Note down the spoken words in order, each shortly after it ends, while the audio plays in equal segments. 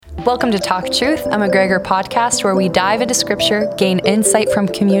Welcome to Talk Truth, a McGregor podcast where we dive into scripture, gain insight from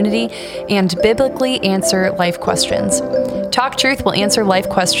community, and biblically answer life questions. Talk Truth will answer life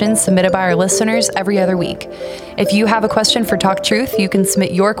questions submitted by our listeners every other week. If you have a question for Talk Truth, you can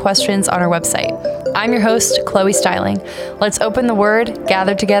submit your questions on our website. I'm your host, Chloe Styling. Let's open the Word,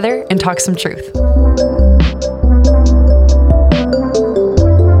 gather together, and talk some truth.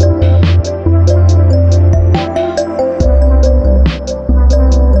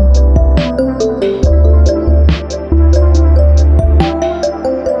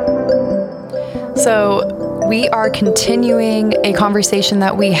 So we are continuing a conversation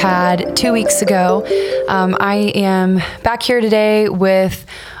that we had 2 weeks ago. I am back here today with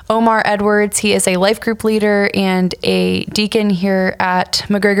Omar Edwards. He is a life group leader and a deacon here at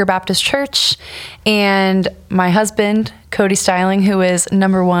McGregor Baptist Church, and my husband, Cody Styling, who is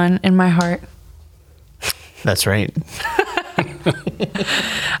number one in my heart. That's right.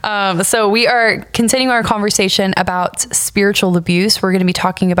 So we are continuing our conversation about spiritual abuse. We're going to be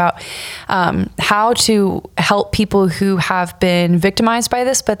talking about how to help people who have been victimized by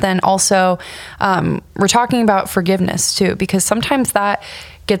this, but then also we're talking about forgiveness too, because sometimes that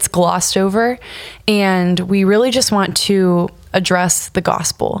gets glossed over, and we really just want to address the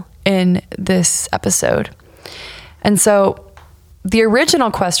gospel in this episode. And so the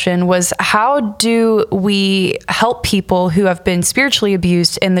original question was, how do we help people who have been spiritually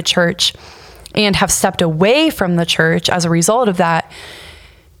abused in the church and have stepped away from the church as a result of that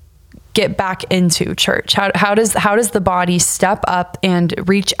get back into church? How does the body step up and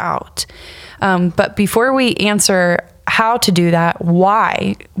reach out? But before we answer how to do that,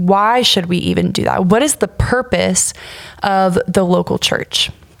 why should we even do that? What is the purpose of the local church?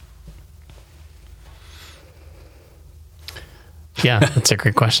 Yeah, that's a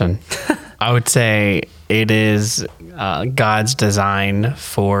great question. I would say it is God's design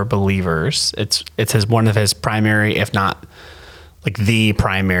for believers. It's one of his primary, if not like the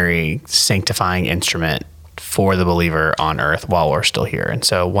primary sanctifying instrument for the believer on earth while we're still here. And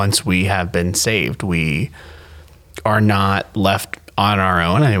so once we have been saved, we are not left on our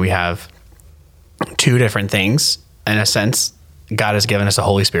own. I mean, we have two different things. In a sense, God has given us the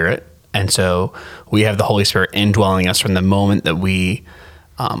Holy Spirit. And so we have the Holy Spirit indwelling us from the moment that we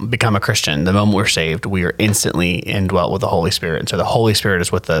become a Christian. The moment we're saved, we are instantly indwelt with the Holy Spirit. And so the Holy Spirit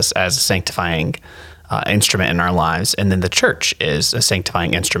is with us as a sanctifying instrument in our lives. And then the church is a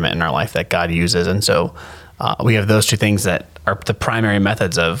sanctifying instrument in our life that God uses. And so we have those two things that are the primary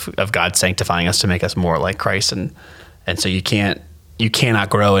methods of God sanctifying us to make us more like Christ. And so you cannot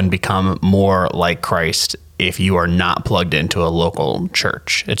grow and become more like Christ if you are not plugged into a local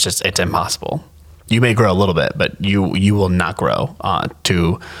church. It's impossible. You may grow a little bit, but you will not grow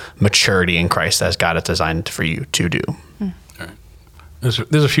to maturity in Christ as God has designed for you to do. All right. There's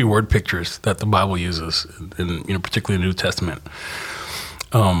a few word pictures that the Bible uses, in particularly in the New Testament.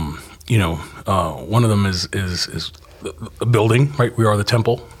 One of them is a building, right? We are the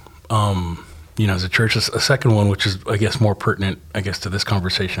temple. As a church. A second one, which is, I guess, more pertinent, to this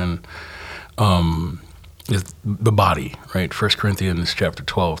conversation, is the body, right? 1 Corinthians chapter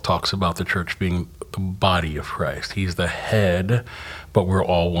 12 talks about the church being the body of Christ. He's the head, but we're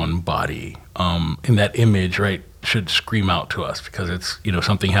all one body. And that image, right, should scream out to us because it's,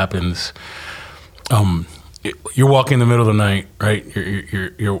 something happens. You're walking in the middle of the night, right?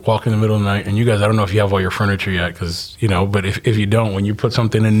 You're walking in the middle of the night, and you guys, I don't know if you have all your furniture yet, because, but if you don't, when you put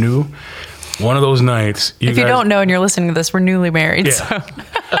something in new, one of those nights, if you don't know and you're listening to this, we're newly married. Yeah. So.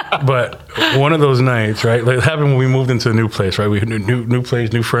 But one of those nights, right? Like it happened when we moved into a new place, right? We had new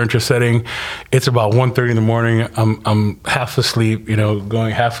place, new furniture setting. It's about 1:30 in the morning. I'm half asleep,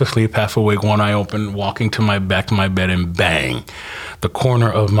 going half asleep, half awake, one eye open, walking back to my bed, and bang, the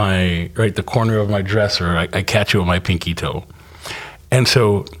corner of my dresser, I catch it with my pinky toe. And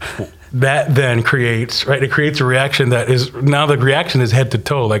so that then creates a reaction that is, now the reaction is head to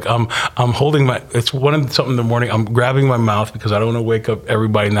toe. Like I'm holding it's something in the morning, I'm grabbing my mouth because I don't want to wake up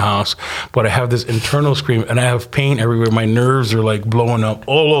everybody in the house, but I have this internal scream and I have pain everywhere. My nerves are like blowing up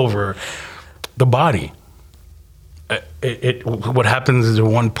all over the body. What happens is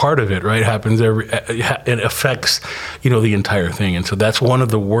one part of it, right? It affects, the entire thing. And so that's one of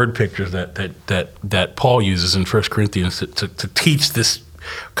the word pictures that Paul uses in 1 Corinthians to teach this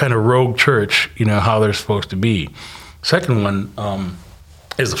kind of rogue church, how they're supposed to be. Second one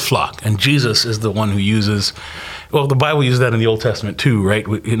is a flock, and Jesus is the one who uses. Well, the Bible uses that in the Old Testament too, right?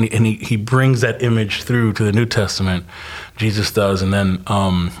 And he brings that image through to the New Testament. Jesus does, and then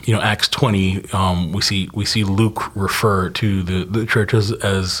Acts 20, we see Luke refer to the church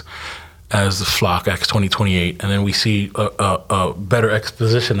as as the flock, Acts 20:28, and then we see a better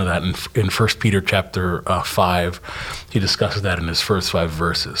exposition of that in 1 Peter chapter 5. He discusses that in his first 5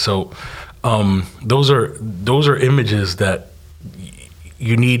 verses. So those are images that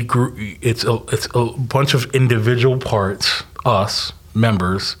you need. It's a bunch of individual parts, us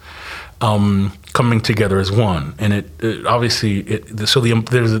members, coming together as one, and it obviously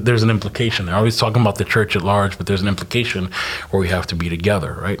there's an implication there. I was talking about the church at large, but there's an implication where we have to be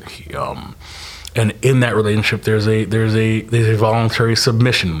together, right? And in that relationship, there's a voluntary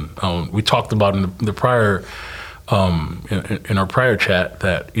submission. We talked about in the prior in our prior chat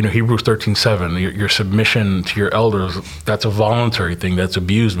that Hebrews 13:7, your submission to your elders, that's a voluntary thing that's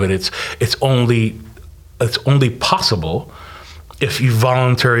abused, but it's only possible if you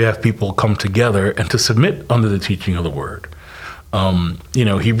voluntarily have people come together and to submit under the teaching of the word.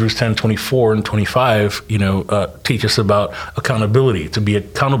 Hebrews 10:24 and 25, teach us about accountability, to be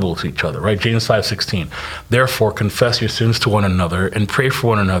accountable to each other, right? James 5:16, therefore confess your sins to one another and pray for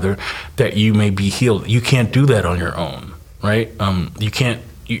one another that you may be healed. You can't do that on your own, right?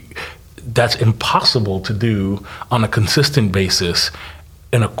 That's impossible to do on a consistent basis,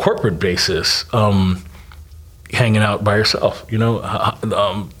 in a corporate basis, hanging out by yourself.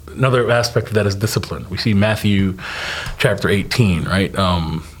 Another aspect of that is discipline. We see Matthew chapter 18, right?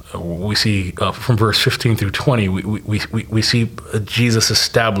 We see from verse 15 through 20, we see Jesus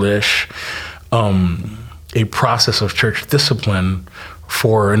establish a process of church discipline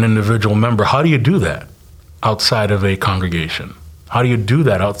for an individual member. How do you do that outside of a congregation? How do you do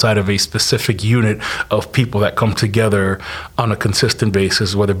that outside of a specific unit of people that come together on a consistent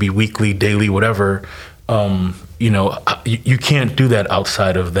basis, whether it be weekly, daily, whatever? You can't do that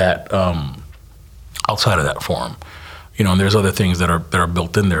outside of that forum. And there's other things that are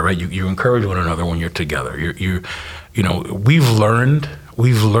built in there, right? You encourage one another when you're together. We've learned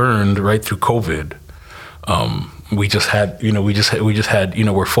right through COVID. We just had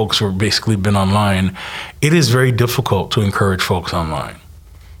where folks were basically been online. It is very difficult to encourage folks online.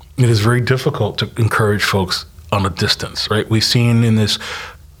 It is very difficult to encourage folks on a distance, right? We've seen in this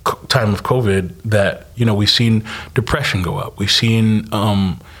time of COVID that we've seen depression go up. We've seen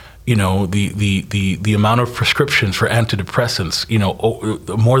the amount of prescriptions for antidepressants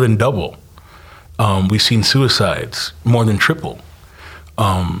more than double. We've seen suicides more than triple,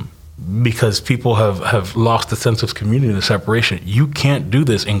 because people have lost the sense of community, the separation. You can't do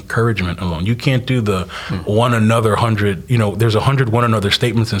this encouragement alone. You can't do the one another 100. There's 100 one another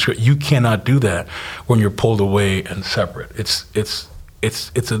statements in scripture. You cannot do that when you're pulled away and separate. It's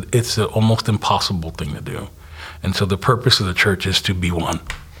an almost impossible thing to do. And so the purpose of the church is to be one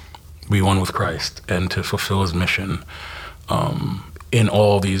with Christ, and to fulfill his mission in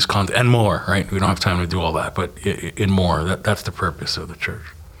all these and more, right? We don't have time to do all that, but in more. That's the purpose of the church.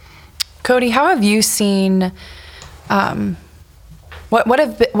 Cody, how have you seen,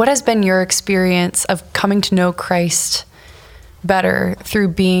 what has been your experience of coming to know Christ better through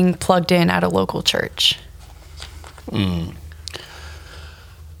being plugged in at a local church?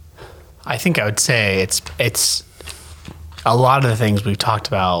 I think I would say it's a lot of the things we've talked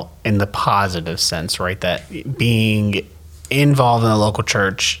about in the positive sense, right? That being involved in a local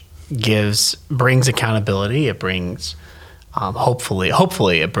church brings accountability. It brings, hopefully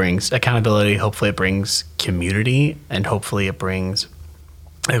it brings accountability. Hopefully it brings community, and hopefully it brings,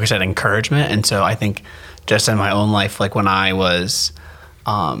 like I said, encouragement. And so I think just in my own life, like when I was,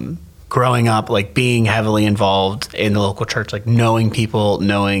 growing up, like being heavily involved in the local church, like knowing people,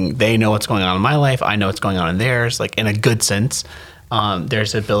 knowing they know what's going on in my life, I know what's going on in theirs, like in a good sense.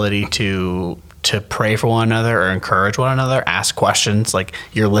 There's the ability to pray for one another or encourage one another, ask questions. Like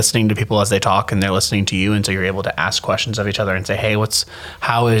you're listening to people as they talk and they're listening to you. And so you're able to ask questions of each other and say, hey,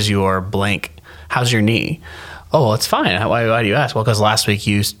 how is your blank? How's your knee? Oh, well, it's fine. Why do you ask? Well, because last week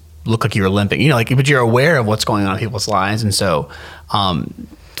you looked like you were limping, but you're aware of what's going on in people's lives. And so,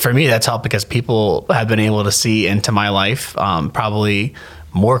 for me, that's helped because people have been able to see into my life probably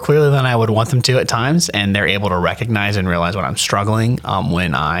more clearly than I would want them to at times, and they're able to recognize and realize when I'm struggling,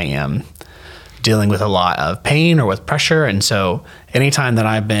 when I am dealing with a lot of pain or with pressure. And so anytime that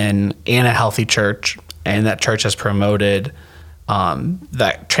I've been in a healthy church and that church has promoted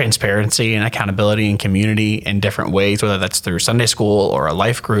that transparency and accountability and community in different ways, whether that's through Sunday school or a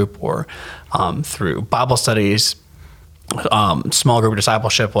life group or through Bible studies, small group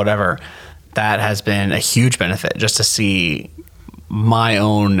discipleship, whatever, that has been a huge benefit just to see my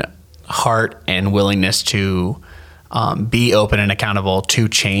own heart and willingness to be open and accountable to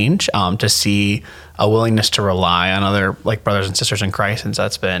change, to see a willingness to rely on other like brothers and sisters in Christ. And so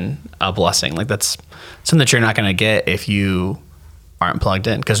that's been a blessing. Like that's something that you're not going to get if you aren't plugged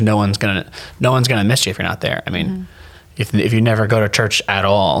in, because no one's gonna miss you if you're not there. I mean, if you never go to church at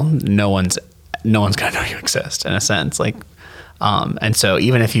all, no one's gonna know you exist, in a sense. Like, and so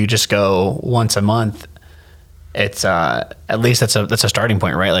even if you just go once a month, it's at least that's a starting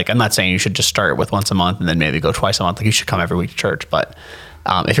point, right? Like, I'm not saying you should just start with once a month and then maybe go twice a month. Like, you should come every week to church, but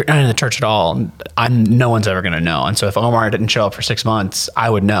if you're not in the church at all, no one's ever going to know. And so if Omar didn't show up for 6 months, I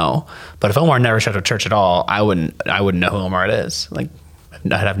would know. But if Omar never showed up to church at all, I wouldn't know who Omar is. Like,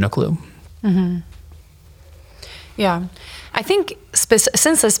 I'd have no clue. Mm-hmm. Yeah. I think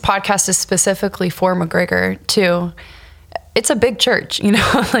since this podcast is specifically for McGregor too, it's a big church,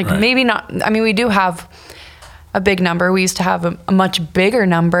 like right. Maybe not. I mean, we do have a big number. We used to have a much bigger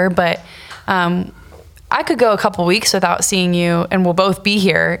number, but I could go a couple weeks without seeing you and we'll both be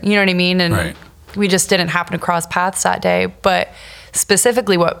here. You know what I mean? And right. We just didn't happen to cross paths that day. But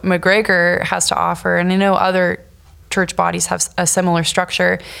specifically what McGregor has to offer, and I know other church bodies have a similar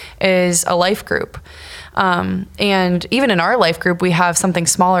structure, is a life group. And even in our life group, we have something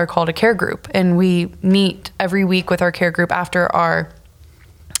smaller called a care group. And we meet every week with our care group after our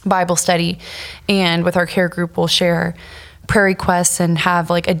Bible study. And with our care group, we'll share prayer requests and have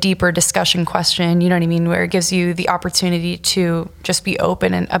like a deeper discussion question, you know what I mean, where it gives you the opportunity to just be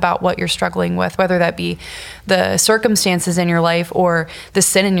open and about what you're struggling with, whether that be the circumstances in your life or the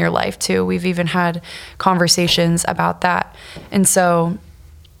sin in your life too. We've even had conversations about that. And so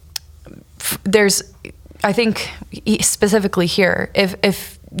I think specifically here,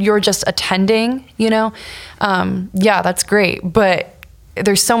 if you're just attending, yeah, that's great. But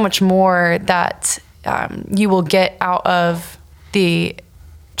there's so much more that you will get out of the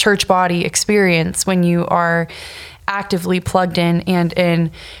church body experience when you are actively plugged in and in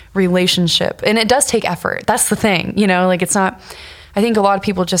relationship. And it does take effort. That's the thing, like it's not, I think a lot of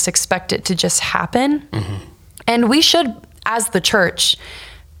people just expect it to just happen. Mm-hmm. And we should, as the church,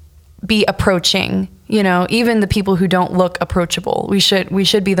 be approaching, even the people who don't look approachable. We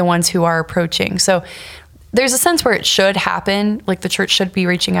should be the ones who are approaching. So there's a sense where it should happen, like the church should be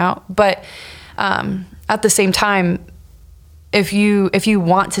reaching out. But at the same time, if you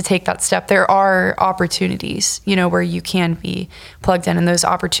want to take that step, there are opportunities, where you can be plugged in, and those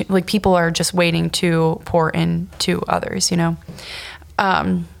opportunities, like people are just waiting to pour into others,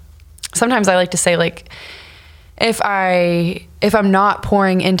 Sometimes I like to say, like, if I'm not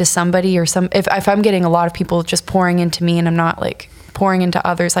pouring into somebody or if I'm getting a lot of people just pouring into me and I'm not like pouring into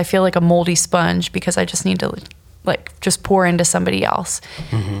others, I feel like a moldy sponge because I just need to like just pour into somebody else.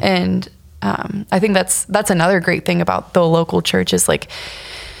 Mm-hmm. And I think that's another great thing about the local church is like,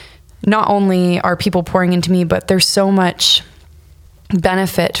 not only are people pouring into me, but there's so much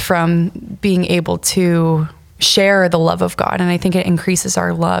benefit from being able to share the love of God. And I think it increases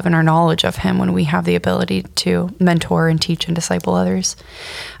our love and our knowledge of Him when we have the ability to mentor and teach and disciple others.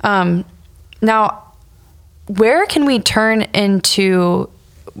 Now, where can we turn into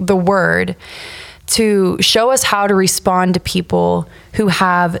the Word to show us how to respond to people who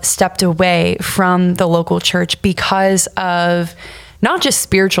have stepped away from the local church because of not just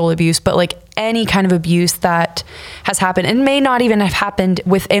spiritual abuse, but like any kind of abuse that has happened and may not even have happened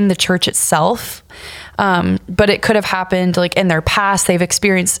within the church itself. But it could have happened like in their past. They've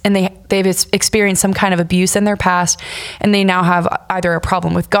experienced some kind of abuse in their past, and they now have either a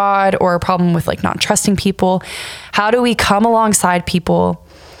problem with God or a problem with like not trusting people. How do we come alongside people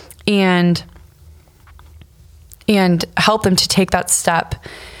and help them to take that step?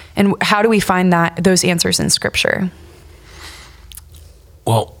 And how do we find those answers in Scripture?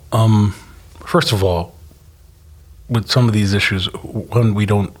 Well, first of all, with some of these issues, one, we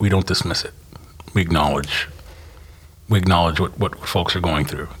don't dismiss it. We acknowledge what folks are going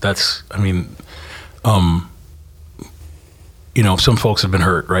through. That's, some folks have been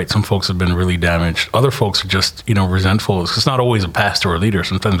hurt, right? Some folks have been really damaged. Other folks are just, resentful. It's not always a pastor or a leader.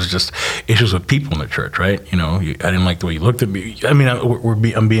 Sometimes it's just issues with people in the church, right? I didn't like the way you looked at me.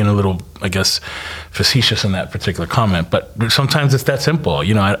 I'm being a little, I guess, facetious in that particular comment, but sometimes it's that simple.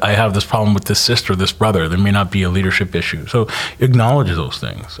 I have this problem with this sister, this brother. There may not be a leadership issue. So acknowledge those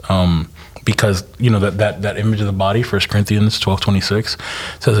things. Because, that image of the body, 1 Corinthians 12:26,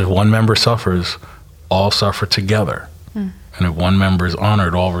 says if one member suffers, all suffer together. Mm. And if one member is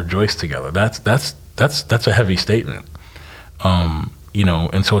honored, all rejoice together. That's a heavy statement. And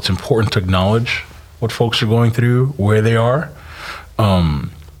so it's important to acknowledge what folks are going through, where they are. While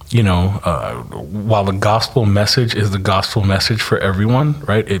the gospel message is the gospel message for everyone,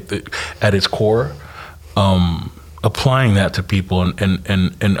 right? At its core, applying that to people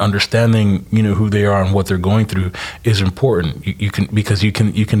and understanding, who they are and what they're going through is important. You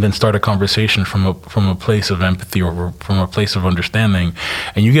can then start a conversation from a place of empathy or from a place of understanding,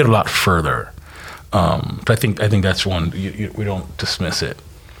 and you get a lot further. I think that's one. We don't dismiss it.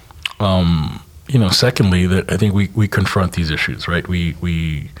 Secondly, that I think we confront these issues, right?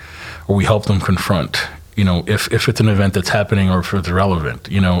 We help them confront. If it's an event that's happening or if it's relevant.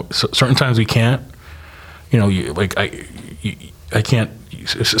 So certain times we can't. I can't.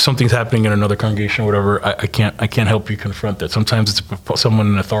 If something's happening in another congregation or whatever, I can't help you confront that. Sometimes it's someone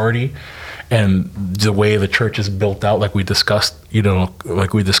in authority, and the way the church is built out, like we discussed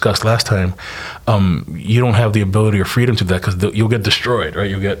last time, you don't have the ability or freedom to that because you'll get destroyed,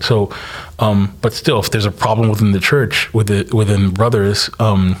 right? But still, if there's a problem within the church, within brothers,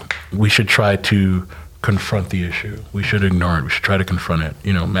 we should try to confront the issue. We should ignore it. We should try to confront it.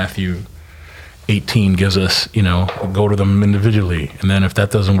 Matthew 18 gives us, go to them individually. And then if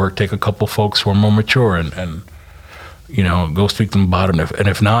that doesn't work, take a couple folks who are more mature and go speak to them about it. And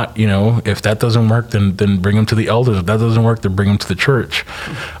if not, if that doesn't work, then bring them to the elders. If that doesn't work, then bring them to the church.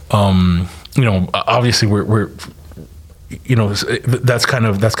 Obviously we're that's kind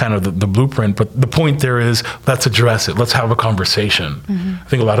of the blueprint. But the point there is, let's address it. Let's have a conversation. Mm-hmm. I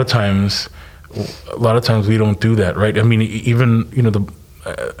think a lot of times we don't do that, right? I mean, even,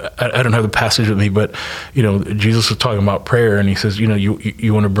 I don't have the passage with me, but Jesus was talking about prayer, and he says,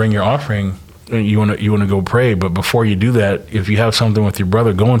 you want to bring your offering, and you want to go pray, but before you do that, if you have something with your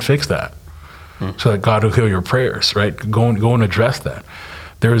brother, go and fix that, so that God will hear your prayers, right? Go and address that.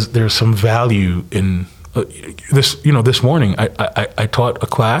 There's some value in this. This morning I taught a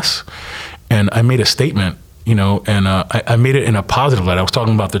class, and I made a statement. And I made it in a positive light. I was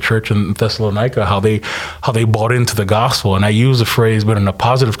talking about the church in Thessalonica, how they bought into the gospel, and I used the phrase, but in a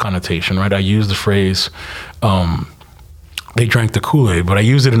positive connotation, right? I used the phrase, they drank the Kool-Aid, but I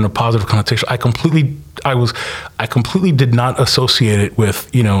used it in a positive connotation. I completely did not associate it with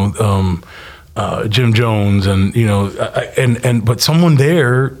Jim Jones and but someone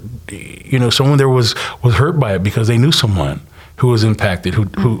there was hurt by it because they knew someone who was impacted, who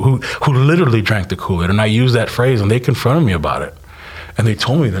literally drank the Kool-Aid. And I used that phrase, and they confronted me about it. And they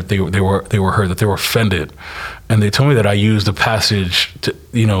told me that they were hurt, that they were offended. And they told me that I used the passage to,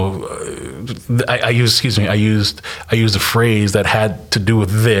 I used a phrase that had to do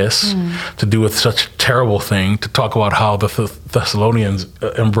with this, to do with such a terrible thing, to talk about how the Thessalonians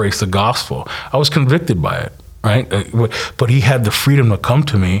embraced the gospel. I was convicted by it, right? But he had the freedom to come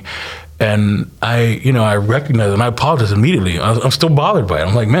to me. And I recognized, and I apologized immediately. I'm still bothered by it.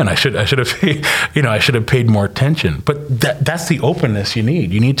 I'm like, man, I should have paid more attention. But that's the openness you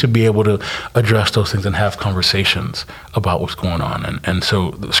need. You need to be able to address those things and have conversations about what's going on. And so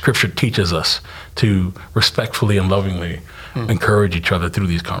the scripture teaches us to respectfully and lovingly encourage each other through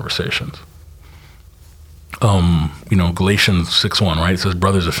these conversations. Galatians 6:1, right? It says,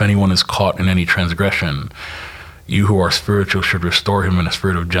 brothers, if anyone is caught in any transgression, you who are spiritual should restore him in a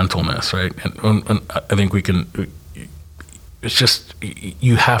spirit of gentleness, right? And I think we can. It's just,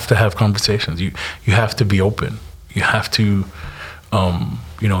 you have to have conversations. You have to be open. You have to.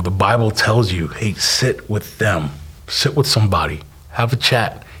 The Bible tells you, hey, sit with them, sit with somebody, have a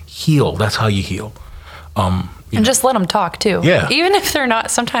chat, heal. That's how you heal. And just let them talk too. Yeah. Even if they're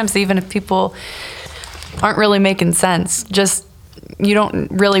not. Sometimes even if people aren't really making sense, just you don't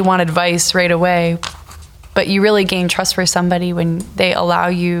really want advice right away. But you really gain trust for somebody when they allow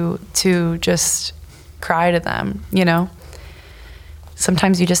you to just cry to them,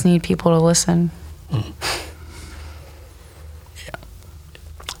 Sometimes you just need people to listen. Yeah.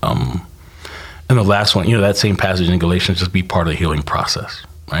 And the last one, that same passage in Galatians, just be part of the healing process,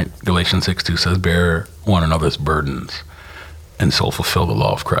 right? Galatians 6:2 says, bear one another's burdens and so fulfill the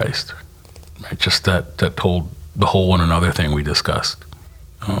law of Christ, right? Just the whole one another thing we discussed,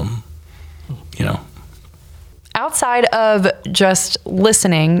 Outside of just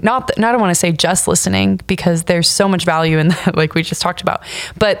listening, I don't want to say just listening because there's so much value in that, like we just talked about,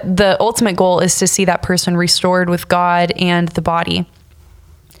 but the ultimate goal is to see that person restored with God and the body.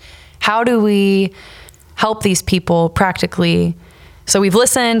 How do we help these people practically? So we've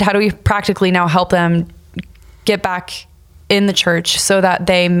listened. How do we practically now help them get back in the church so that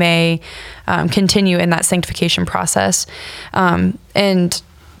they may continue in that sanctification process? And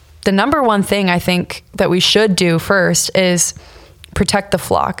the number one thing I think that we should do first is protect the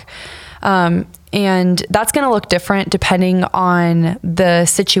flock. And that's going to look different depending on the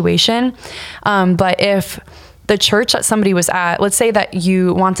situation. But if the church that somebody was at, let's say that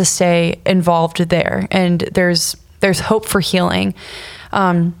you want to stay involved there and there's hope for healing.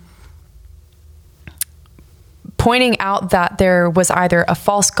 pointing out that there was either a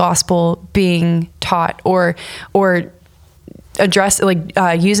false gospel being taught or address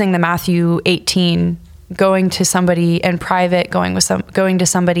using the Matthew 18, going to somebody in private, going to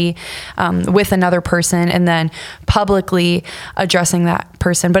somebody with another person, and then publicly addressing that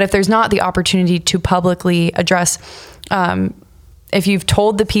person. But if there's not the opportunity to publicly address, if you've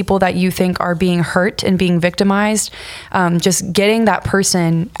told the people that you think are being hurt and being victimized, just getting that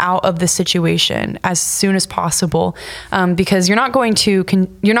person out of the situation as soon as possible, because you're not going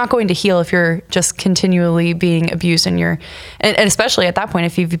to heal if you're just continually being abused, and especially at that point,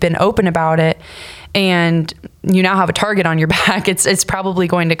 if you've been open about it and you now have a target on your back, it's probably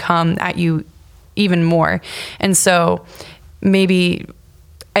going to come at you even more. And so maybe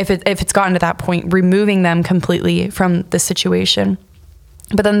if it's gotten to that point, removing them completely from the situation.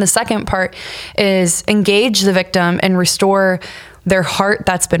 But then the second part is engage the victim and restore their heart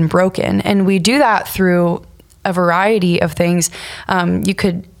that's been broken. And we do that through a variety of things. You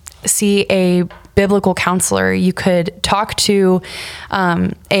could see a biblical counselor. You could talk to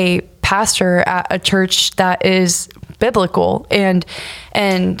a pastor at a church that is biblical and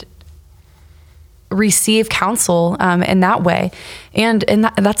receive counsel in that way. And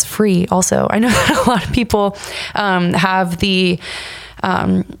that's free also. I know that a lot of people have the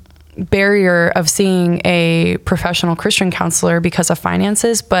barrier of seeing a professional Christian counselor because of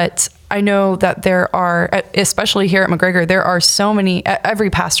finances, but I know that there are, especially here at McGregor, there are so many, every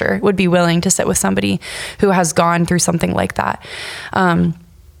pastor would be willing to sit with somebody who has gone through something like that. And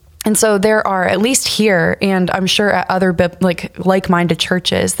so there are, at least here, and I'm sure at other like-minded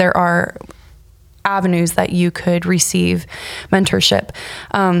churches, there are avenues that you could receive mentorship.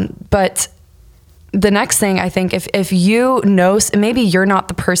 But the next thing, I think, if you know, maybe you're not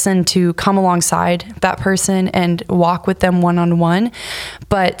the person to come alongside that person and walk with them one-on-one,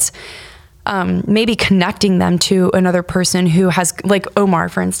 but maybe connecting them to another person who has, like Omar,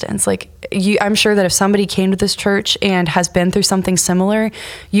 for instance, I'm sure that if somebody came to this church and has been through something similar,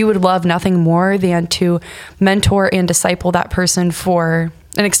 you would love nothing more than to mentor and disciple that person for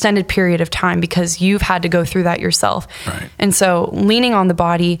an extended period of time, because you've had to go through that yourself. Right. And so leaning on the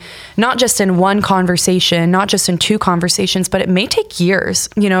body, not just in one conversation, not just in two conversations, but it may take years.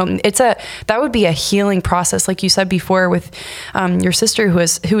 That would be a healing process, like you said before, with your sister who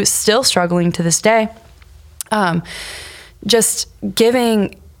is still struggling to this day. Just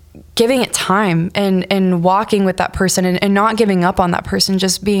giving it time and walking with that person and not giving up on that person,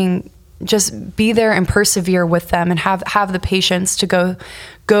 just be there and persevere with them and have the patience to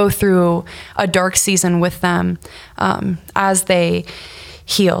go through a dark season with them as they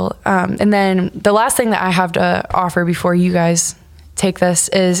heal. And then the last thing that I have to offer before you guys take this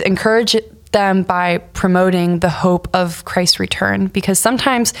is encourage them by promoting the hope of Christ's return, because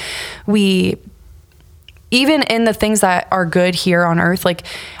sometimes even in the things that are good here on earth, like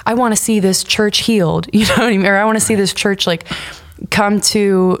I want to see this church healed, you know what I mean? Or I want to see this church come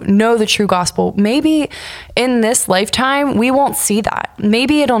to know the true gospel. Maybe in this lifetime, we won't see that.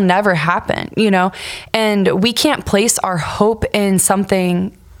 Maybe it'll never happen, and we can't place our hope in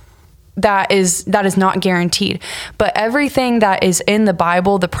something that is not guaranteed. But everything that is in the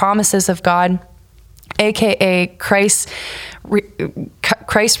Bible, the promises of God, AKA Christ's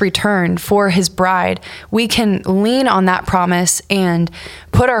return for his bride, we can lean on that promise and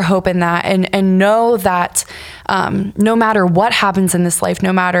put our hope in that and know that no matter what happens in this life,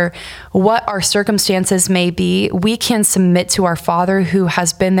 no matter what our circumstances may be, we can submit to our Father who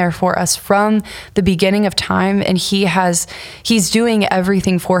has been there for us from the beginning of time, and he's doing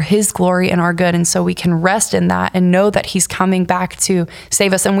everything for his glory and our good. And so we can rest in that and know that he's coming back to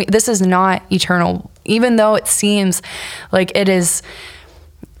save us. And this is not eternal, even though it seems like it is,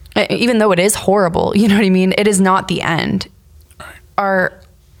 even though it is horrible, you know what I mean? It is not the end. Right.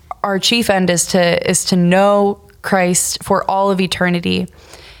 Our chief end is to know Christ for all of eternity,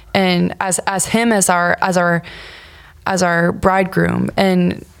 and as him as our bridegroom,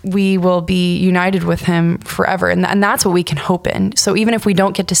 and we will be united with him forever. And that's what we can hope in. So even if we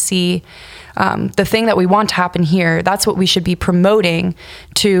don't get to see the thing that we want to happen here, that's what we should be promoting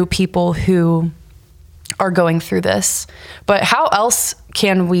to people who are going through this. But how else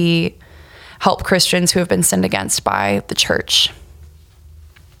can we help Christians who have been sinned against by the church?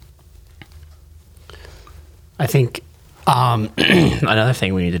 I think another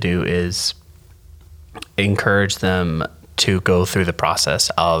thing we need to do is encourage them to go through the process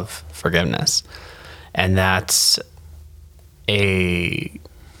of forgiveness. And it's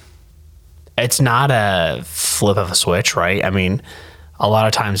not a flip of a switch, right? I mean, a lot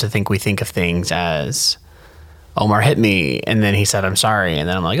of times I think we think of things as, Omar hit me, and then he said, I'm sorry. And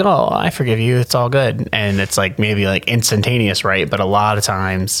then I'm like, oh, I forgive you. It's all good. And it's like maybe like instantaneous, right? But a lot of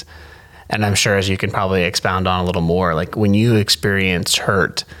times, and I'm sure as you can probably expound on a little more, like when you experience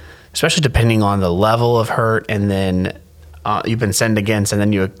hurt, especially depending on the level of hurt, and then you've been sinned against, and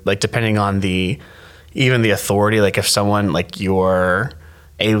then you like depending on even the authority, like if someone like you're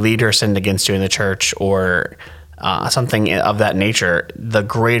a leader sinned against you in the church or something of that nature, the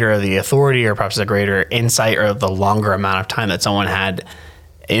greater the authority or perhaps the greater insight or the longer amount of time that someone had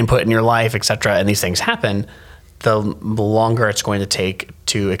input in your life, etc., and these things happen, the longer it's going to take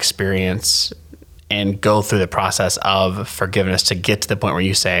to experience and go through the process of forgiveness to get to the point where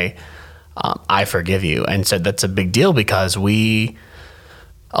you say, I forgive you. And so that's a big deal because we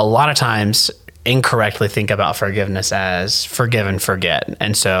a lot of times incorrectly think about forgiveness as forgive and forget.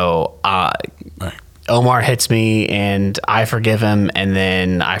 And so right. Omar hits me and I forgive him, and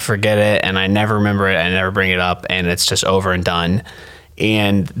then I forget it and I never remember it. I never bring it up, and it's just over and done.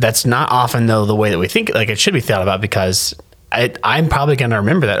 And that's not often though the way that we think like it should be thought about, because I'm probably going to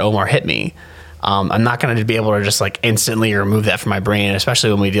remember that Omar hit me. I'm not going to be able to just like instantly remove that from my brain,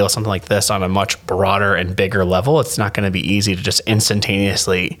 especially when we deal with something like this on a much broader and bigger level. It's not going to be easy to just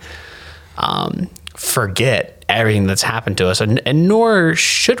instantaneously forget everything that's happened to us, and nor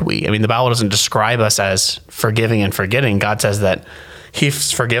should we. I mean, the Bible doesn't describe us as forgiving and forgetting. God says that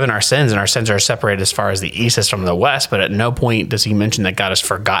He's forgiven our sins, and our sins are separated as far as the east is from the west, but at no point does He mention that God has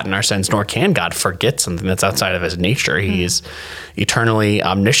forgotten our sins, nor can God forget something that's outside of His nature. He is eternally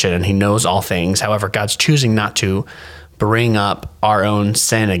omniscient, and He knows all things. However, God's choosing not to bring up our own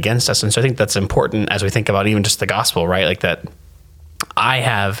sin against us. And so I think that's important as we think about even just the gospel, right? Like that I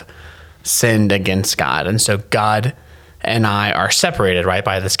have sinned against God, and so God and I are separated, right,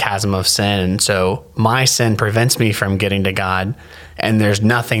 by this chasm of sin. And so my sin prevents me from getting to God, and there's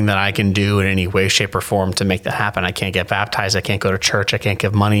nothing that I can do in any way, shape, or form to make that happen. I can't get baptized. I can't go to church. I can't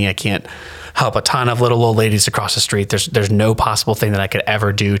give money. I can't help a ton of little old ladies across the street. There's no possible thing that I could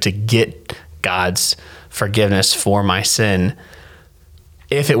ever do to get God's forgiveness for my sin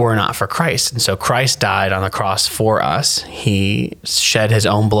if it were not for Christ. And so Christ died on the cross for us. He shed His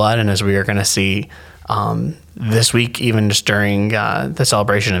own blood, and as we are going to see this week, even just during the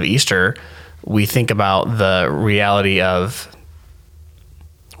celebration of Easter, we think about the reality of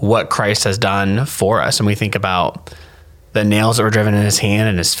what Christ has done for us. And we think about the nails that were driven in His hand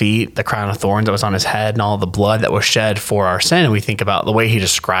and His feet, the crown of thorns that was on His head, and all the blood that was shed for our sin. And we think about the way He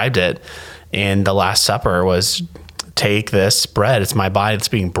described it in the Last Supper was, take this bread, it's my body that's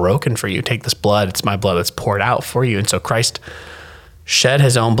being broken for you. Take this blood, it's my blood that's poured out for you. And so Christ shed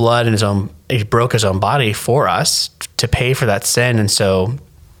His own blood and He broke His own body for us to pay for that sin. And so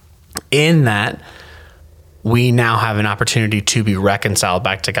in that, we now have an opportunity to be reconciled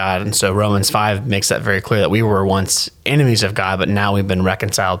back to God. And so Romans 5 makes that very clear, that we were once enemies of God, but now we've been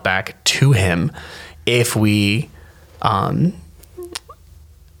reconciled back to Him if we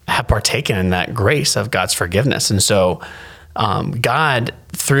have partaken in that grace of God's forgiveness. And so God,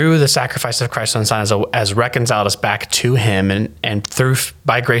 through the sacrifice of Christ on the Son, has reconciled us back to Him, and through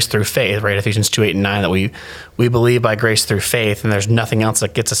by grace through faith, right? Ephesians 2:8-9, that we believe by grace through faith, and there's nothing else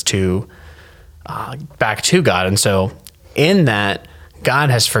that gets us to back to God. And so in that, God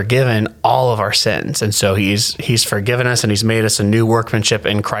has forgiven all of our sins, and so He's forgiven us, and He's made us a new workmanship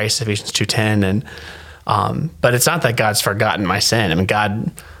in Christ, Ephesians 2:10. And but it's not that God's forgotten my sin. I mean,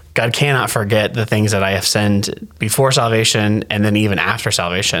 God cannot forget the things that I have sinned before salvation and then even after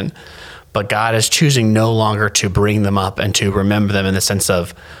salvation. But God is choosing no longer to bring them up and to remember them, in the sense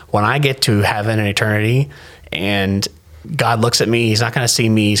of when I get to heaven in eternity and God looks at me, He's not going to see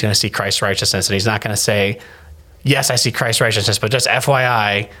me, He's going to see Christ's righteousness. And He's not going to say, yes, I see Christ's righteousness, but just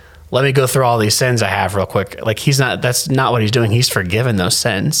FYI, let me go through all these sins I have real quick. Like that's not what He's doing. He's forgiven those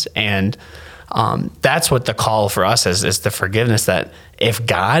sins. And that's what the call for us is the forgiveness, that if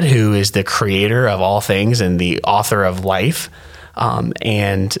God, who is the creator of all things and the author of life,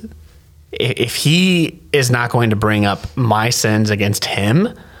 and if He is not going to bring up my sins against Him,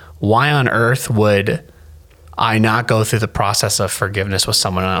 why on earth would I not go through the process of forgiveness with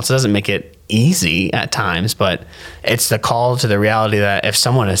someone else? It doesn't make it easy at times, but it's the call to the reality that if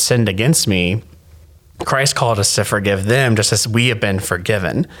someone has sinned against me, Christ called us to forgive them just as we have been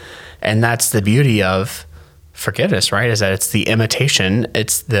forgiven. And that's the beauty of forgiveness, right? Is that it's the imitation,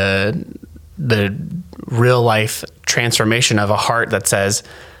 it's the real life transformation of a heart that says,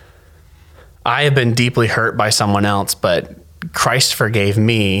 I have been deeply hurt by someone else, but Christ forgave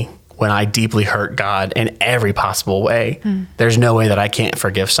me when I deeply hurt God in every possible way. There's no way that I can't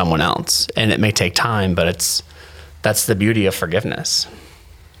forgive someone else. And it may take time, but that's the beauty of forgiveness.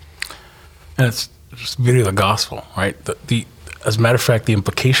 And just the beauty of the gospel, right? As a matter of fact, the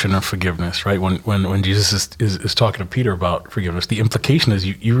implication of forgiveness, right? When Jesus is talking to Peter about forgiveness, the implication is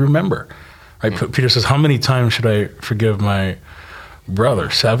you remember, right? Peter says, "How many times should I forgive my brother?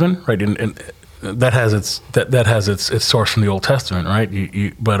 7?" Right? And that has its source from the Old Testament, right?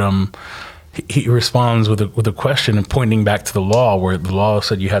 He responds with a question and pointing back to the law, where the law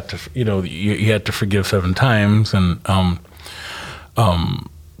said you had to, you had to forgive 7 times, and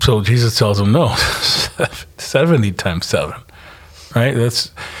so Jesus tells him no, 70 times 7, right?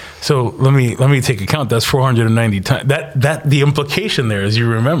 So let me take account. That's 490 times. That the implication there is you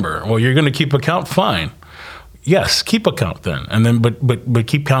remember. Well, you're going to keep account, fine. Yes, keep account then, and then but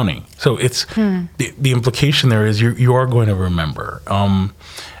keep counting. So it's the implication there is you are going to remember.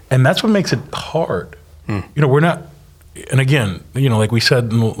 And that's what makes it hard. We're not, and again, like we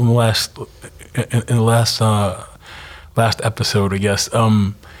said in the last episode, I guess,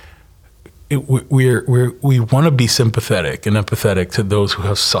 we want to be sympathetic and empathetic to those who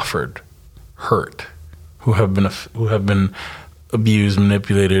have suffered, hurt, who have been abused,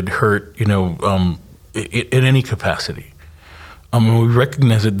 manipulated, hurt, in any capacity. We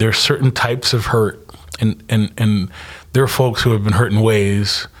recognize that there are certain types of hurt, and there are folks who have been hurt in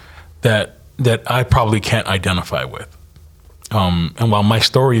ways that I probably can't identify with. And while my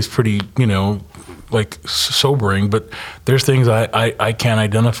story is pretty, sobering, but there's things I can't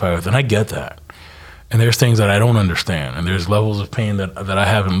identify with, and I get that. And there's things that I don't understand, and there's levels of pain that I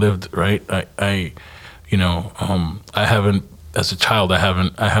haven't lived, right? I haven't, as a child, I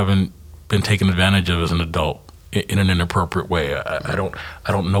haven't been taken advantage of as an adult in an inappropriate way. I don't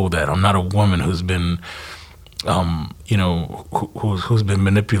know that. I'm not a woman who's been who's been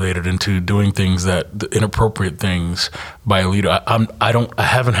manipulated into doing things inappropriate things by a leader. I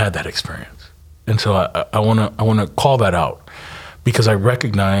haven't had that experience, and so I want to call that out, because I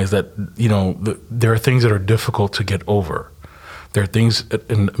recognize that there are things that are difficult to get over. There are things,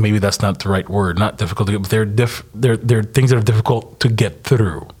 and maybe that's not the right word, not difficult to get, but there are things that are difficult to get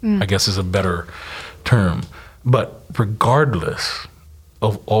through. I guess is a better term. But regardless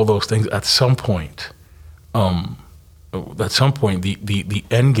of all those things, at some point, the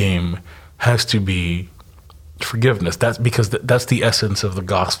end game has to be forgiveness. That's because that's the essence of the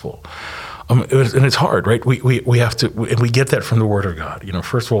gospel. And it's hard, right? We have to, and we get that from the Word of God.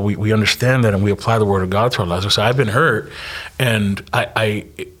 First of all, we understand that, and we apply the Word of God to our lives. So I've been hurt, and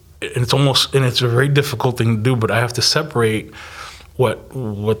it's a very difficult thing to do, but I have to separate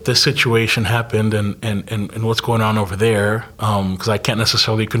what this situation happened and what's going on over there, because I can't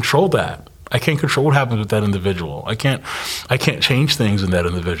necessarily control that. I can't control what happens with that individual. I can't change things in that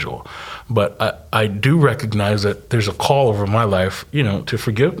individual. But I do recognize that there's a call over my life, to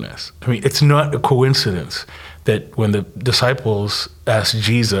forgiveness. I mean, it's not a coincidence that when the disciples asked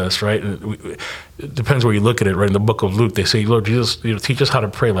Jesus, right, it depends where you look at it, right, in the book of Luke, they say, Lord Jesus, teach us how to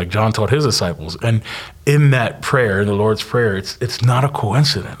pray like John taught his disciples. And in that prayer, in the Lord's Prayer, it's not a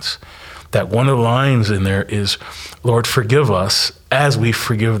coincidence that one of the lines in there is, Lord, forgive us as we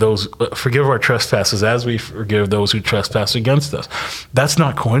forgive our trespasses, as we forgive those who trespass against us. That's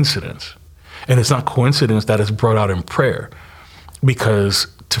not coincidence. And it's not coincidence that it's brought out in prayer, because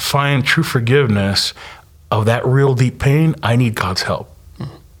to find true forgiveness of that real deep pain, I need God's help.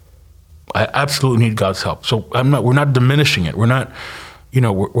 I absolutely need God's help. So we're not diminishing it. We're not,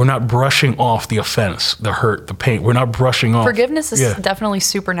 we're not brushing off the offense, the hurt, the pain. We're not brushing off. Forgiveness is definitely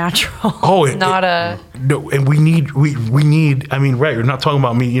supernatural. Oh, no, and we need. I mean, right? We're not talking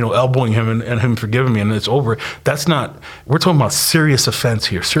about me, elbowing him and him forgiving me and it's over. That's not. We're talking about serious offense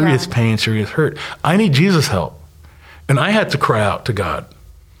here, serious pain, serious hurt. I need Jesus' help, and I had to cry out to God.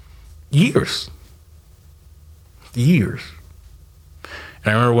 Years. And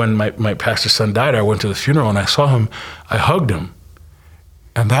I remember when my pastor's son died, I went to the funeral and I saw him. I hugged him.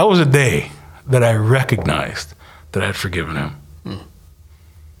 And that was a day that I recognized that I had forgiven him.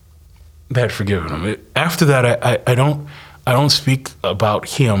 After that, I don't speak about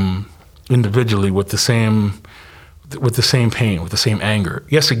him individually with the same pain, with the same anger.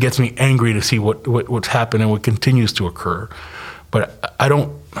 Yes, it gets me angry to see what's happened and what continues to occur, but I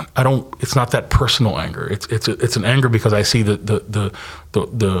don't. It's not that personal anger. It's an anger because I see the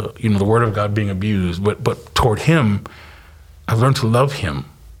Word of God being abused. But toward him, I've learned to love him.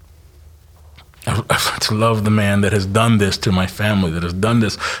 I've learned to love the man that has done this to my family, that has done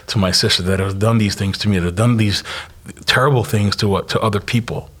this to my sister, that has done these things to me, that has done these terrible things to other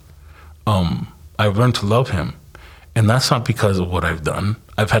people. I've learned to love him, and that's not because of what I've done.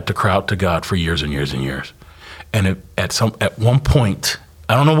 I've had to cry out to God for years and years and years, and at one point,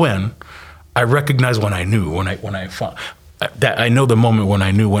 I don't know when, I recognized when I knew, when I found, that I know the moment when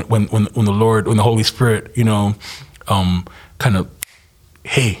I knew when the Holy Spirit, kind of,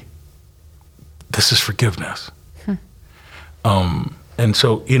 hey, this is forgiveness. And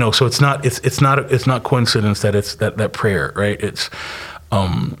so, so it's not coincidence that it's that prayer, right? It's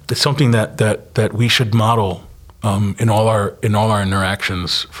something that we should model in all our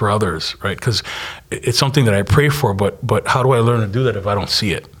interactions for others, right? Because it's something that I pray for, but how do I learn to do that if I don't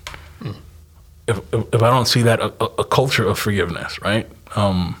see it? If I don't see that a culture of forgiveness, right?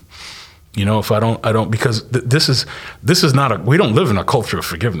 If I don't, because this is not we don't live in a culture of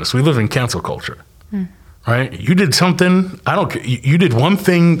forgiveness. We live in cancel culture. Right? You did something, you did one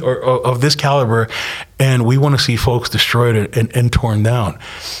thing of this caliber, and we want to see folks destroyed and torn down.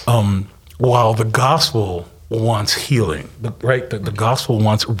 While the gospel wants healing, right? The gospel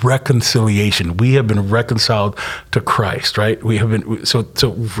wants reconciliation. We have been reconciled to Christ, right? We have been, so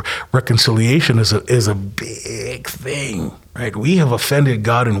reconciliation is a big thing, right? We have offended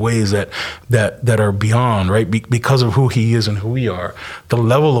God in ways that are beyond, right? Because of who He is and who we are. The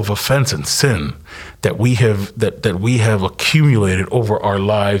level of offense and sin that we have accumulated over our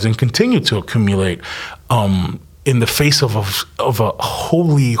lives and continue to accumulate, in the face of a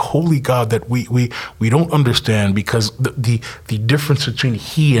holy God that we don't understand, because the difference between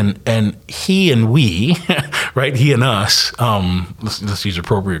He and we, right? He and us, let's use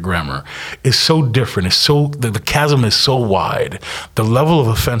appropriate grammar, is so different. It's so the chasm is so wide. The level of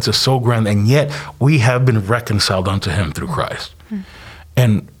offense is so grand, and yet we have been reconciled unto Him through Christ.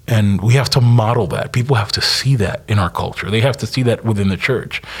 And we have to model that. People have to see that in our culture. They have to see that within the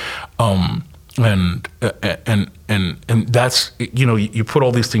church. And that's, you put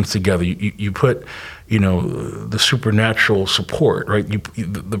all these things together. You put, the supernatural support, right?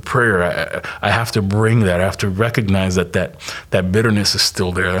 The prayer. I have to bring that. I have to recognize that bitterness is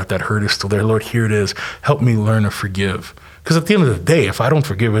still there. That hurt is still there. Lord, here it is. Help me learn to forgive. Because at the end of the day, if I don't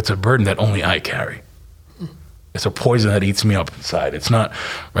forgive, it's a burden that only I carry. It's a poison that eats me up inside. It's not,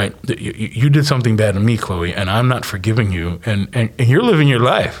 right? You did something bad to me, Chloe, and I'm not forgiving you. And you're living your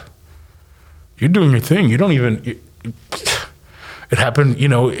life. You're doing your thing. You don't even, it happened,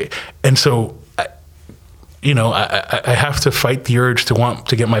 and so, I have to fight the urge to want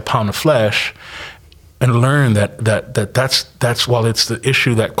to get my pound of flesh and learn that's while it's the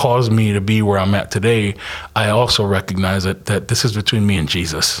issue that caused me to be where I'm at today, I also recognize that this is between me and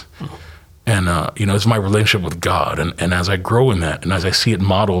Jesus. And, it's my relationship with God. And as I grow in that, and as I see it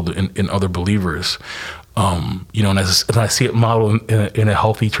modeled in other believers, and as I see it modeled in a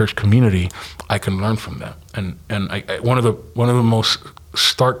healthy church community, I can learn from that. And one of the most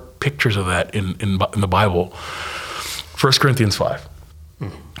stark pictures of that in the Bible, 1 Corinthians 5.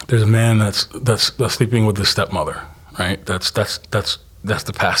 There's a man that's sleeping with his stepmother, right? That's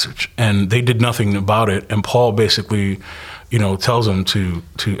the passage, and they did nothing about it. And Paul basically, tells them to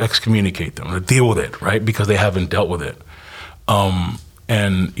excommunicate them, to deal with it, right? Because they haven't dealt with it,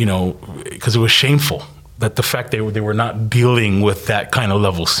 and because it was shameful. That the fact they were not dealing with that kind of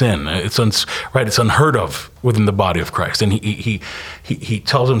level sin, it's unheard of within the body of Christ, and he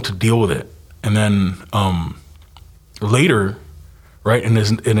tells them to deal with it, and then later, right,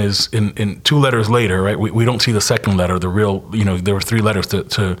 in 2 letters later, right, we don't see the second letter, the real, there were 3 letters to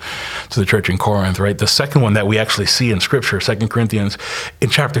the church in Corinth, right. The second one that we actually see in Scripture, 2 Corinthians,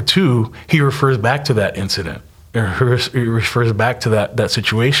 in chapter 2, he refers back to that incident. He refers back to that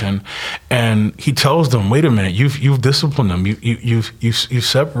situation, and he tells them, "Wait a minute, you've disciplined him. You've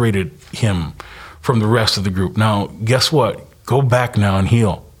separated him from the rest of the group. Now, guess what? Go back now and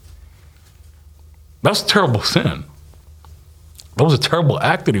heal." That's terrible sin. That was a terrible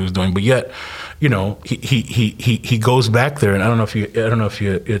act that he was doing, but yet, he goes back there, and I don't know if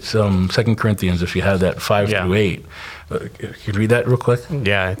you it's 2 Corinthians, if you have that 5-8. Can you read that real quick?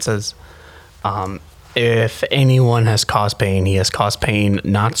 Yeah, it says, if anyone has caused pain, he has caused pain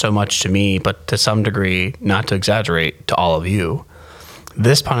not so much to me, but to some degree, not to exaggerate, to all of you.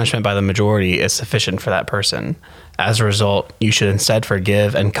 This punishment by the majority is sufficient for that person. As a result, you should instead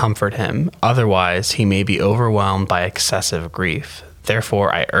forgive and comfort him. Otherwise, he may be overwhelmed by excessive grief.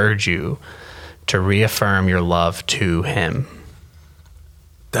 Therefore, I urge you to reaffirm your love to him.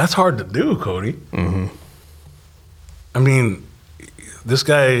 That's hard to do, Cody. Mm-hmm. I mean, this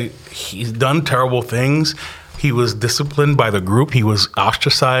guy, he's done terrible things. He was disciplined by the group. He was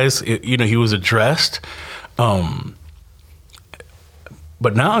ostracized. He was addressed. But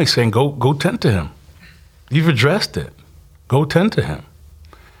now he's saying, go tend to him. You've addressed it. Go tend to him.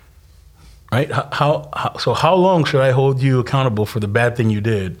 Right? So how long should I hold you accountable for the bad thing you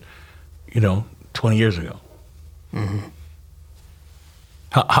did, 20 years ago? Mm-hmm.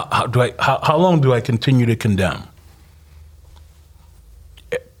 How long do I continue to condemn?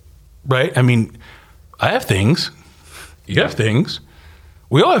 right? I mean, I have things. You have things.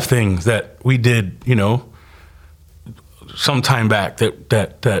 We all have things that we did, some time back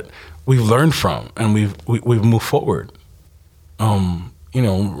that we've learned from and we've moved forward.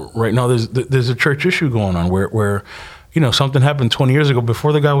 Right now there's a church issue going on where something happened 20 years ago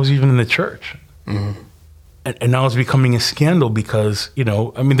before the guy was even in the church. Mm-hmm. And now it's becoming a scandal because,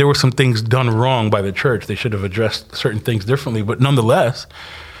 there were some things done wrong by the church. They should have addressed certain things differently. But nonetheless,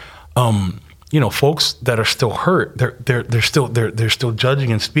 folks that are still hurt, they're still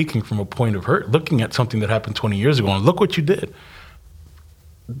judging and speaking from a point of hurt, looking at something that happened 20 years ago and look what you did.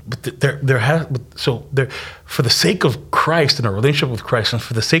 But for the sake of Christ and our relationship with Christ, and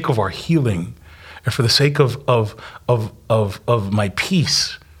for the sake of our healing, and for the sake of my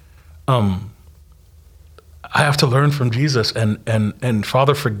peace, I have to learn from Jesus and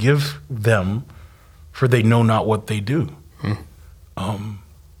Father, forgive them, for they know not what they do.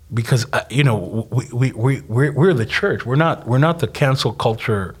 Because we're the church. We're not the cancel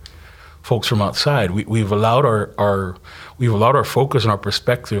culture folks from outside. We've allowed our focus and our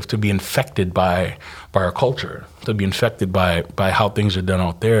perspective to be infected by our culture, to be infected by how things are done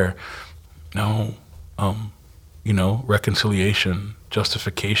out there. No, reconciliation,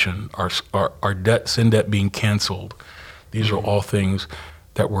 justification, our debt, sin debt being canceled. These are all things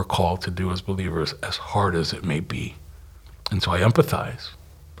that we're called to do as believers, as hard as it may be. And so I empathize,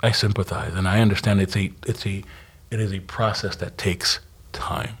 I sympathize, and I understand it is a process that takes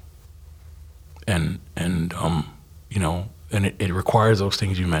time. And it requires those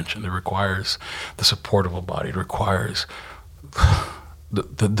things you mentioned. It requires the support of a body. It requires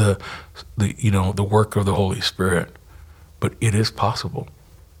the work of the Holy Spirit. But it is possible.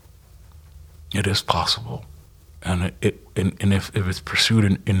 It is possible, and if it's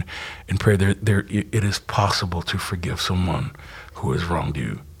pursued in prayer, it is possible to forgive someone who has wronged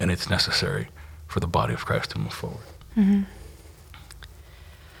you, and it's necessary for the body of Christ to move forward. Mm-hmm.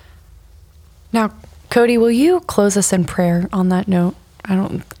 Now, Cody, will you close us in prayer on that note?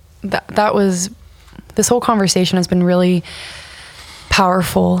 This whole conversation has been really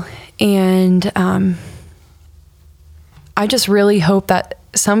powerful, and I just really hope that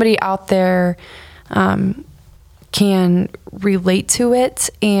somebody out there can relate to it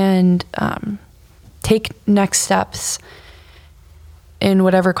and take next steps in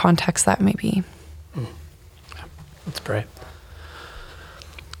whatever context that may be. Let's pray.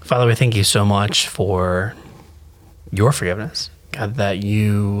 Father, we thank you so much for your forgiveness, God, that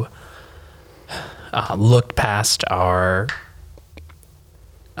you looked past our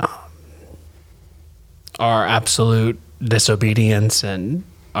absolute disobedience and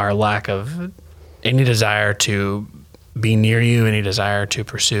our lack of any desire to be near you, any desire to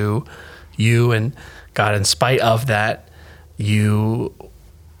pursue you. And God, in spite of that, you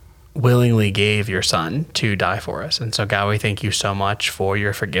willingly gave your son to die for us. And so, God, we thank you so much for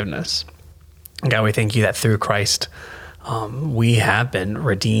your forgiveness. God, we thank you that through Christ, we have been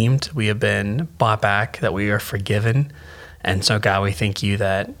redeemed. We have been bought back, that we are forgiven. And so, God, we thank you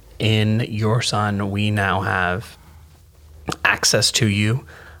that in your son, we now have access to you,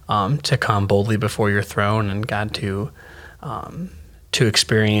 to come boldly before your throne, and God, to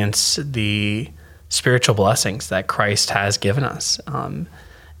experience the spiritual blessings that Christ has given us.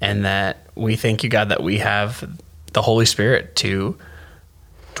 And that we thank you, God, that we have the Holy Spirit to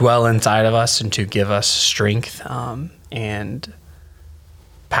dwell inside of us and to give us strength and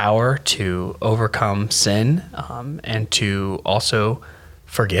power to overcome sin and to also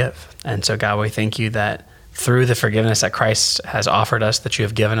forgive. And so, God, we thank you that through the forgiveness that Christ has offered us, that you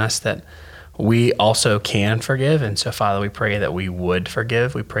have given us, that we also can forgive. And so, Father, we pray that we would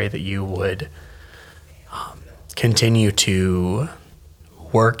forgive. We pray that you would continue to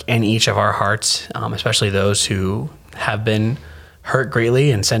work in each of our hearts, especially those who have been hurt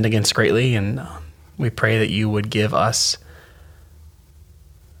greatly and sinned against greatly. And we pray that you would give us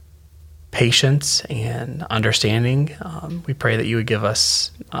patience and understanding. We pray that you would give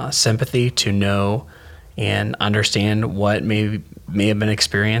us sympathy to know and understand what may have been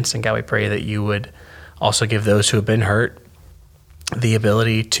experienced. And God, we pray that you would also give those who have been hurt the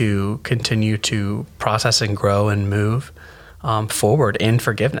ability to continue to process and grow and move forward in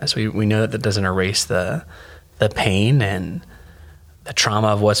forgiveness. We know that doesn't erase the pain and the trauma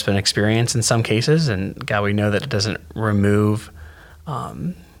of what's been experienced in some cases. And God, we know that it doesn't remove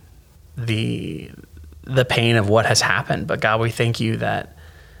the pain of what has happened. But God, we thank you that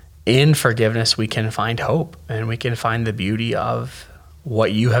in forgiveness, we can find hope and we can find the beauty of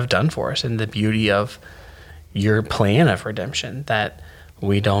what you have done for us and the beauty of your plan of redemption, that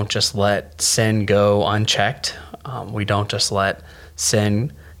we don't just let sin go unchecked. We don't just let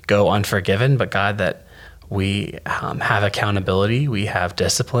sin go unforgiven, but God, that we have accountability, we have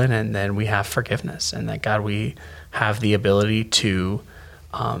discipline, and then we have forgiveness. And that, God, we have the ability to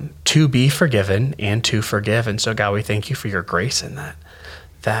be forgiven and to forgive. And so, God, we thank you for your grace in that.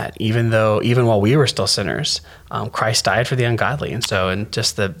 That even while we were still sinners, Christ died for the ungodly. And so, and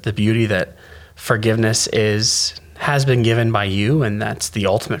just the beauty that forgiveness has been given by you, and that's the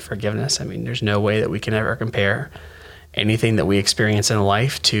ultimate forgiveness. I mean, there's no way that we can ever compare anything that we experience in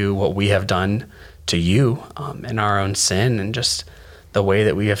life to what we have done to you in our own sin, and just the way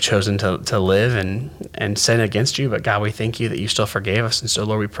that we have chosen to live and sin against you. But God, we thank you that you still forgave us. And so,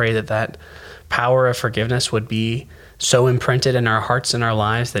 Lord, we pray that power of forgiveness would be so imprinted in our hearts and our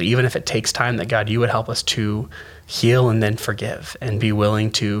lives that even if it takes time, that God, you would help us to heal and then forgive, and be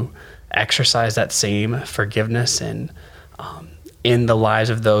willing to exercise that same forgiveness and in the lives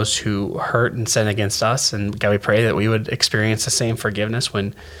of those who hurt and sin against us. And God, we pray that we would experience the same forgiveness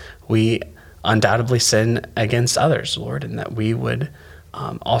when we undoubtedly sin against others, Lord, and that we would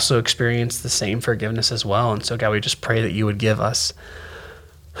also experience the same forgiveness as well. And so, God, we just pray that you would give us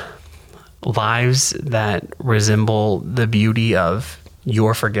lives that resemble the beauty of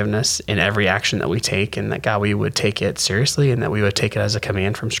your forgiveness in every action that we take, and that, God, we would take it seriously, and that we would take it as a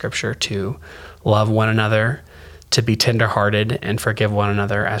command from Scripture to love one another, to be tenderhearted, and forgive one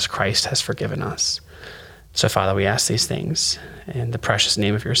another as Christ has forgiven us. So, Father, we ask these things in the precious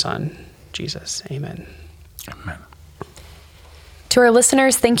name of your Son, Jesus. Amen. Amen. To our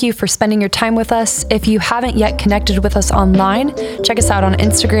listeners, thank you for spending your time with us. If you haven't yet connected with us online, check us out on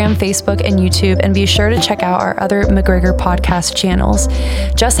Instagram, Facebook, and YouTube, and be sure to check out our other McGregor podcast channels.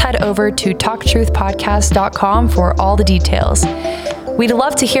 Just head over to talktruthpodcast.com for all the details. We'd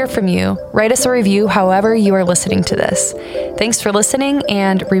love to hear from you. Write us a review however you are listening to this. Thanks for listening,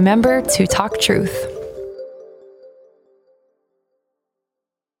 and remember to talk truth.